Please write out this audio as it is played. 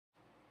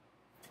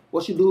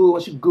What you do,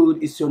 what you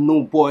good, it's your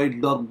new boy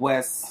Lord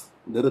West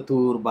de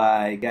retour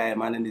by gars yi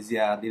maa leen di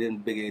ziar di leen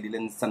bëggee di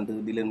leen sant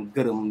di leen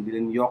gërëm di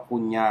leen yokku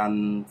ñaan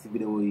si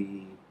vidéo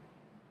yi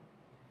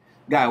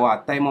gars yi waa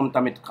tey moom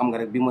tamit xam nga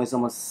rek bi mooy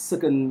sama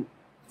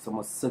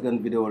second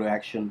vidéo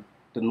reaction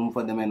te nu mu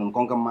fa demee noonu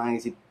kon maa ngi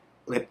si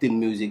Reptile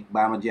Music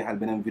baa ma jeexal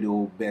beneen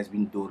vidéo bees bi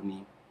ñu dóor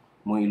nii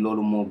mooy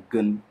loolu moo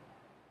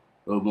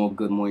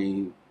gën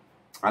mooy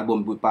album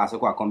bu passé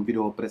quoi comme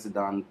vidéo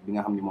précédente bi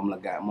nga xam ni moom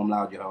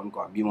laa joxe woon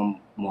quoi bii moom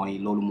mooy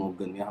loolu moo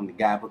gën bi nga xam ni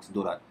gars yi fa si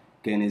dóoraat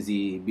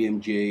Kanyzi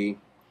BMJ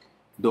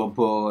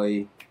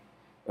Doughboy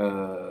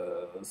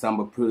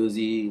Samba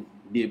Peuzzi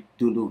di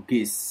dundu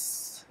gis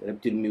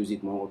Reptile Music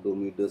moom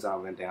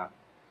 2221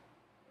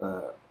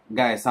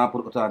 gars yi sans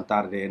pour autant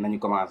tarder nañu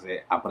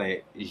commencé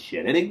après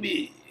générique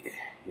bi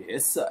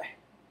yes.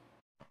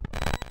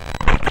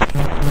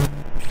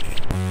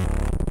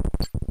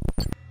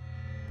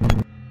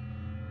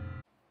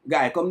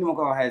 gars yi comme ni ma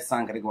ko waxee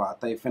sànq rek waa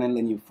tey feneen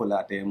la ñuy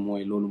fëlaatee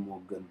mooy loolu moo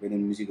gën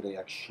beneen musique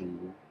réaction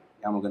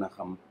yaa ma gën a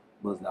xam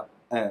buzz la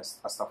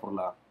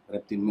astafurlah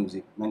Reptile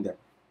Music nañ def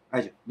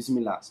aja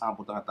bismillah sans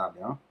pour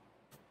tarder ah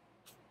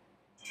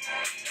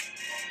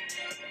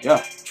ya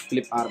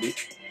clip art bi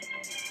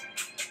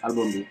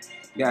album bi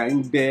gars yi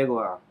ñu dee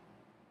quoi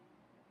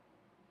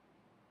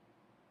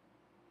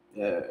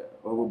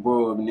boobu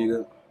boobu ni nga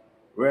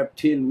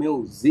Reptile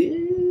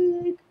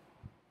Music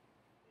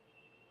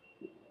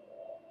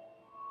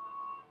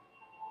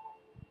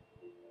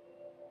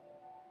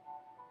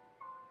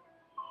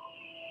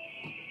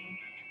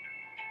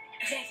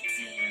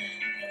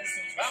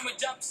I'ma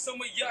jàpp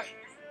sama yaay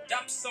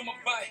jàpp sama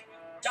baay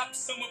jàpp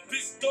sama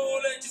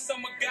pistolet ci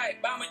sama gaay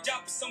I'ma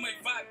jàpp samay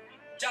vibe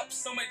jàpp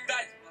samay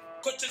daaj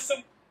coach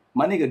sama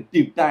ma nigga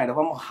Dip tay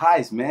dafa am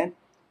xaalis man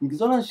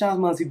gisoon na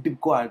changement si Dip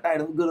quoi tay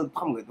dafa gën a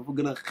xam nga dafa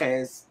gën a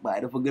xees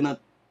baay dafa gën a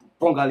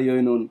ponkal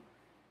yooyu noonu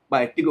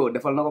baay Tigo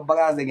defal na ko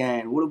bagage de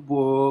gain wala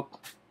boog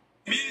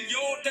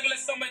million tegle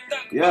samay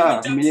tànk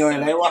yaa million yi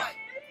lay wax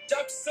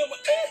jàpp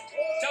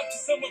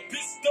sama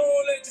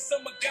pistolet ci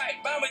sama gaay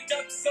I'ma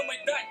jàpp samay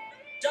daaj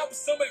jàpp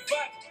samay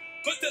vibe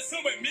coach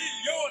samay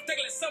million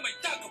tegle samay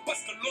tànk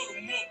parce que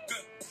loolu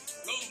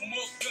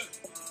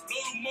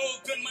moo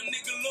gën ma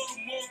nigga loolu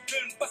moo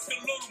gën parce que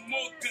loolu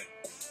moo gën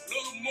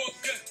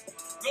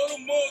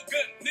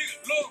nigga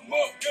loolu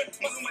moo gën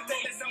masuma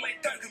tegle samay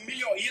tànk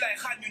million yi lay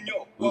xaaj ñu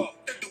ñëw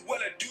tëdd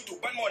wala duutu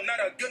ban moo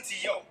nara gën si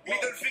yow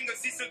middle finger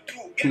si sa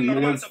trou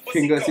middle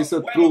finger si sa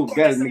trou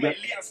gel nigga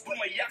pour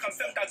ma yàqam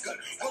fem ta gën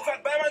boo faat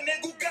bàyyi ma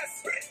néegu gas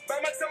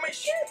bàyyi ma samay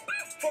shit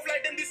foofu lay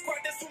dem di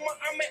squatter su ma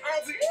amee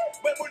envie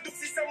bay ma dugg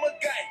si sama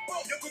gaay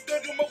yëgu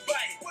doodu ma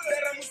bàyyi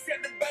dara mu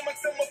sedd bàyyi ma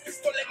sama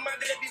pistolet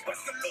madre bi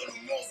parce que loolu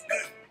moo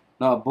gën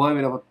non boy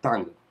bi dafa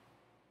tàng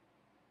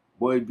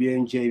boy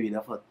BMJ bi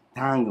dafa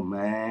tàng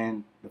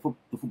man dafa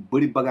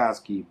bëri bagage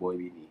kii boy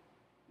bi nii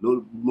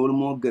loolu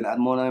moo gën at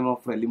moo na ma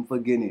frère li mu fa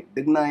génnee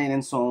dégg naa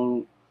yeneen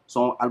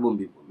son album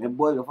bi mais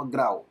boy bi dafa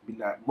garaaw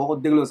billaay boo ko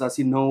dégloo sax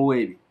si No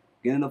Way bi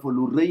génne na fa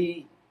lu rëy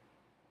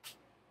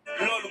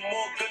loolu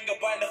moo gën nga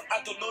bàyyi ndax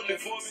ato loolu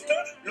niveau bi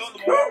loolu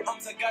moo am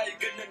sa gars yi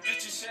gën nañ di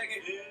ci chèque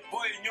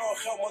booy ñoo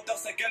xew moo tax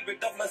sa gel bi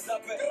daf la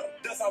zappé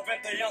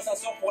 221 ça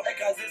sort pour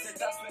écraser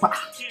cet aspect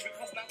kii bi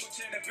xas naa ko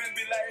ceene benn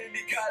bi lay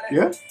indi gaale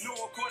nous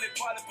on connaît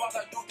pas le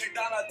partage donc t'es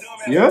dans la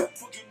demeure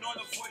faut que know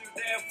the for you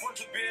there for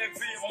the big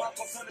V my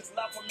concern is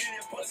la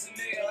familia but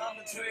nigga I'm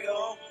the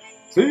trigger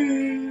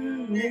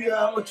nigga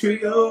I'm a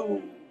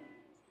trigger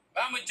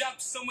I'ma jàpp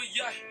sama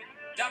yaay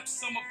jàpp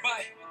sama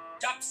baay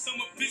jàpp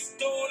sama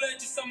pistolet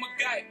ci sama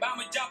gaay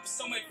I'ma jàpp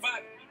samay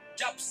vibe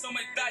jàpp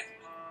samay daaj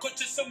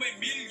coach samay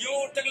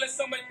million tegle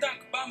samay tànk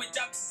I'ma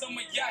jàpp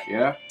sama yaay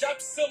jàpp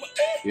sama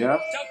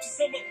jàpp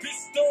sama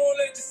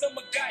pistolet ci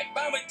sama gaay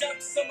I'ma jàpp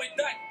samay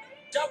daaj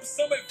jàpp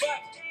samay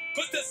vibe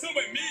coach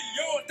samay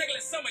million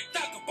tegle samay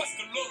tànk parce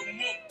que loolu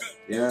moo gën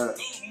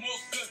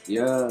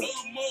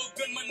loolu moo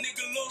gën ma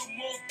nigga loolu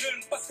moo gën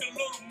parce que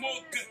loolu moo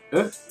gën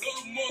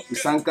loolu moo gën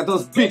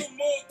 114 bit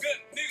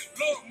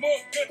loolu moo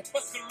gën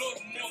parce que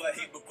loolu moo gën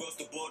hit across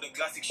the border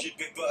classic shit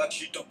paper ak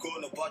shit en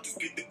corner about to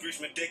split the bridge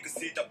mais take a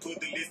seat I put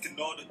the list in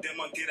order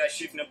démentir à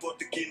chiffre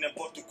n'importe qui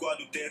n'importe quoi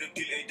du tes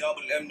reptile et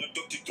double M no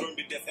toog ci trône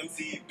bi def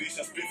MC bitch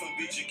na split from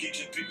bitch je kick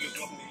je triple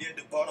drop milliers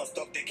de barres en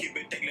stock te kii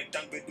ba teg les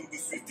tank ba dugg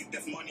Suis di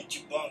def money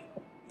ci banque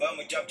ba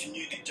ma jàpp ci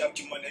ñii di jàpp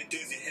ci man ay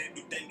Peuzzi hey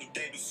du deñ du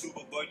tey du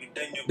suba boy du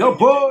deñ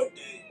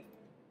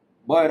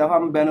boy dafa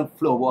am benn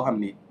flow boo xam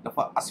ni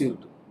dafa assuré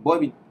boy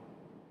bi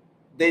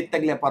day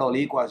tegle paroles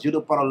yi quoi jeu de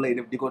parole lay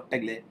def di ko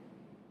tegle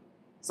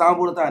sans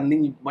pour autant nit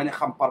ñi bañ a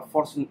xam par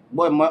force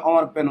booy mooy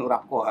Omar Pène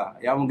rap ko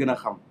yaa ma gën a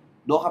xam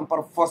doo xam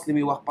par force li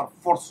muy wax par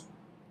force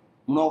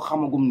munoo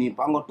xamagum nii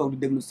pa nga toog di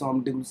déglu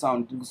sound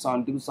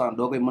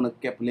doo koy mën a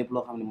képp lépp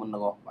loo xam ne mën na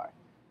ko wax baay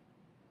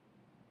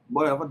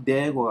booy dafa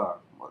dee quoi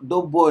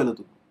doo booy la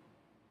tudd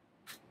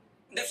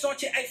def son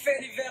ci ay faits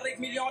divers rek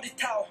million di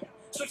taw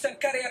sur seen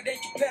carrière day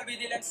ci père bi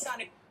di leen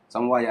sànni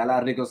sama waa yàlla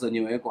Rico sa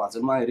ñëwee quoi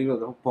seulement Rico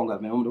dafa pongal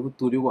mais moom dafa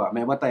tuuti quoi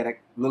mais ba tey rek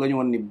loolu la ñu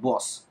woon ni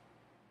boss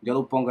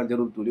jarul ponkal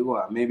jarul tuuti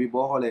quoi mais bi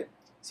boo xoolee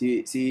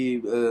si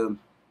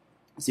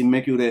si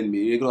Mercure bi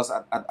Rick Ross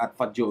at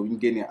Fat Joe bi ñu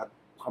génnee ak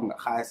xam nga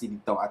xaalis yi di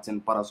taw ak seen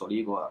parasol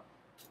yi quoi.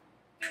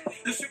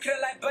 Le sucre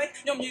lay bañ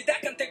ñoom ñuy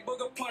dàkkanteeg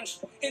bëgg a punch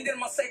indil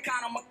ma say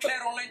kaana ma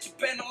clairon lañ ci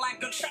benn line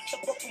gun shot sa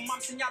bopp maam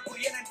si ñàkkur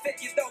yeneen fekk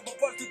yi daw ba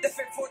vol tu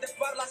defee faux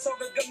départ la soog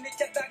a gëm ni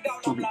ca dagaaw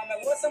lam laame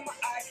woo sama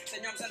aay te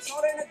ñoom seen son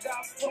reen a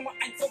gaaw pour ma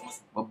añ foog ma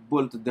ba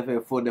vol tu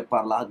defee faux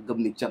départ la gëm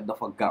ni ca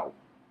dafa gaaw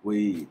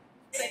oui.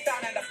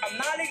 seytaane ndax am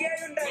naa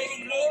liggéeyu ndey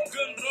loo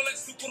gën Rolex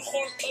pour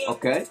xool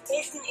ok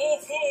old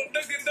school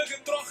dëgg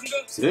trox nga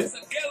sa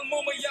gel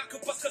moo ma yàq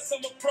parce que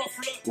sama prof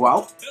la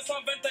waaw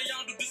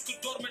 221 du disque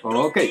d'or mais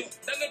ok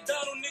da nga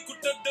daaru ni ku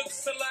tëdd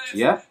sa life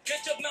yeah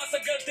ketchup naa sa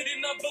gel te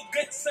dina bëgg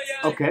gëj sa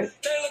yaay ok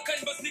tey la kañ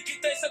bas ni ki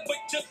tey sa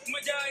bëccëg ma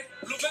jaay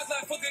lu bees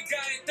laay fëgg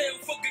gaay tey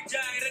fëgg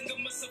jaay rek nga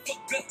mës a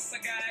fëgg sa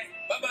gaay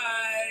bye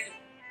bye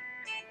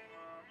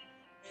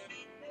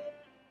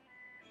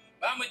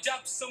baa ma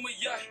jàpp sama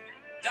yaay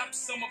jàpp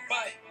sama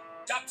baay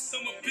jàpp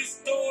sama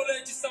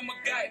pistolet ci sama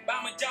gaay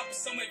baa ma jàpp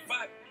samay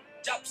baay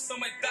jàpp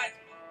samay daaj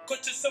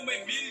kocc samay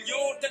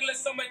million tegle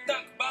samay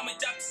tànk baa ma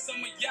jàpp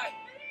sama yaay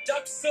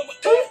jàpp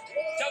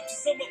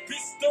sama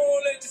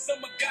pistolet ci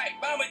sama gaay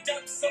baa ma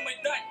jàpp samay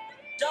daaj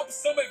jàpp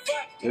samay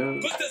baay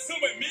kocc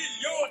samay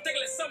million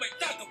tegle samay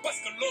tànk parce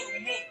que loolu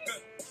moo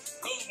gën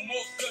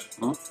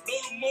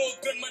loolu moo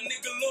gën ma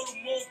nigga loolu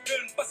moo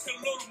gën parce que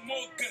loolu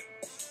moo gën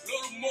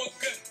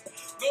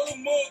loolu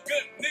moo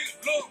gën nigga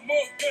loolu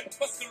moo gën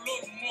parce que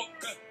loolu moo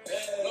gën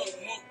loolu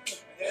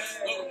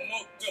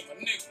moo gën ma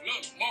nigga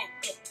loolu moo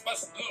gën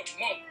parce que loolu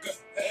moo gën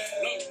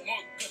loolu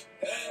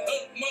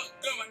moo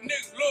gën ma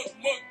nigga loolu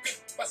moo gën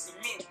parce que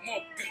loolu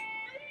moo gën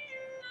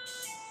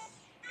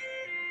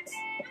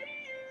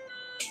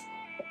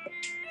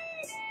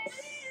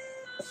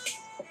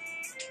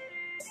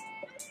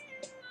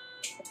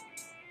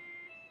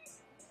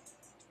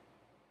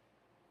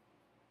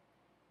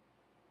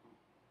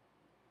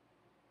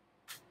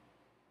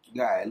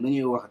gaay lu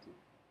ñuy waxati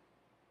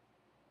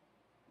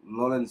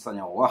loo leen sañ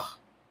a wax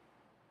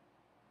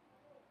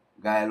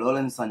gaay loo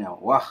leen sañ a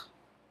wax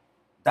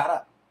dara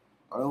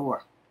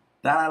wax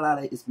dara laa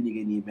lay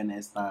expliquer nii benn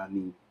instant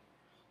nii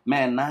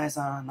mais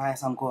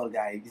nice encore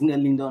gaay gis nga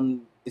liñ doon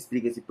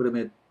expliquer ci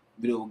première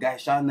vidéo gaay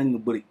change nañ lu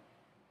bëri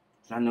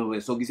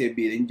soo gisee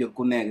bii dañ jël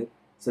ku nekk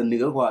sa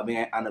nigga quoi bi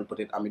ngay àndal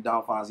peut-être ami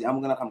d'enfance yi am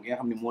gën a xam ki nga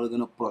xam ne moo la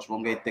gën a proche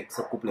moom ngay teg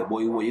sa couplet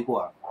booy woyi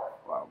quoi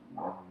waaw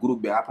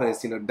groupe bi après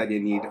si la daje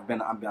nii def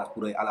benn ambiance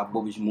pour ay à la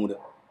Bobish Mouda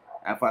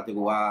ay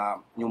fàttaliku waa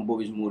ñoom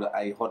Bobish Mouda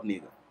ay hot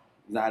nigga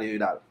genre yooyu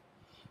daal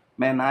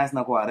mais nice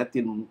na quoi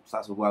Reptile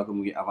ça se voit que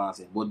mu ngi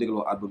avancé boo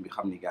dégloo album bi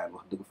xam ni gars yi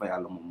wax dëgg fa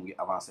yàlla moom mu ngi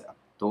avancé ak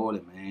doole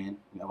man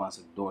mu ngi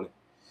avancé doole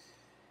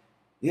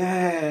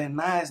yeah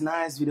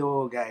nice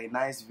vidéo gars yi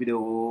nice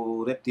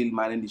vidéo Reptile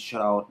maa leen di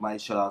shout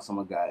out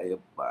sama gars yi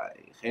yëpp waay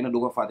xëy na du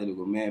ko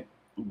fàttaliku mais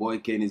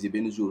booy Kanyzi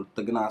benn jour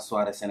tëgg naa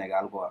soirée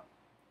Sénégal quoi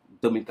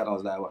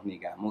 2014 laay wax nii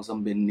gars moom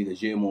sama benn nigga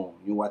Geune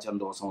ñu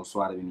wàccandoo sama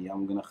soirée bi nii yaa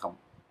ma gën a xam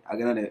yaa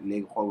gën a ne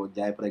léegi xool ko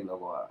jaay rek la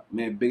quoi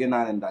mais bëgg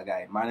naa leen daa gars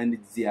yi maa leen di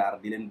ziar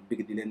di leen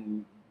bëgg di leen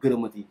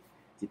gërëmati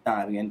ci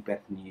temps bi ngeen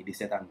perte nii di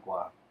seetaan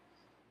quoi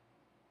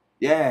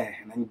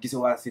nañ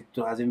gisewaat si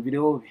troisième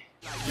vidéo bi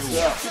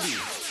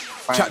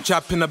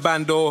Chap in the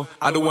bando,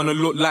 I don't wanna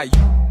look like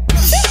you.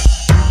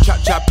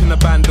 Chap in the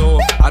bando,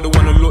 I don't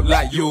wanna look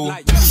like you.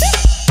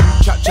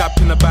 Chap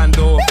in the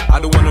bando, I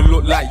don't wanna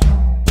look like you.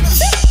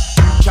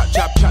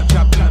 Chap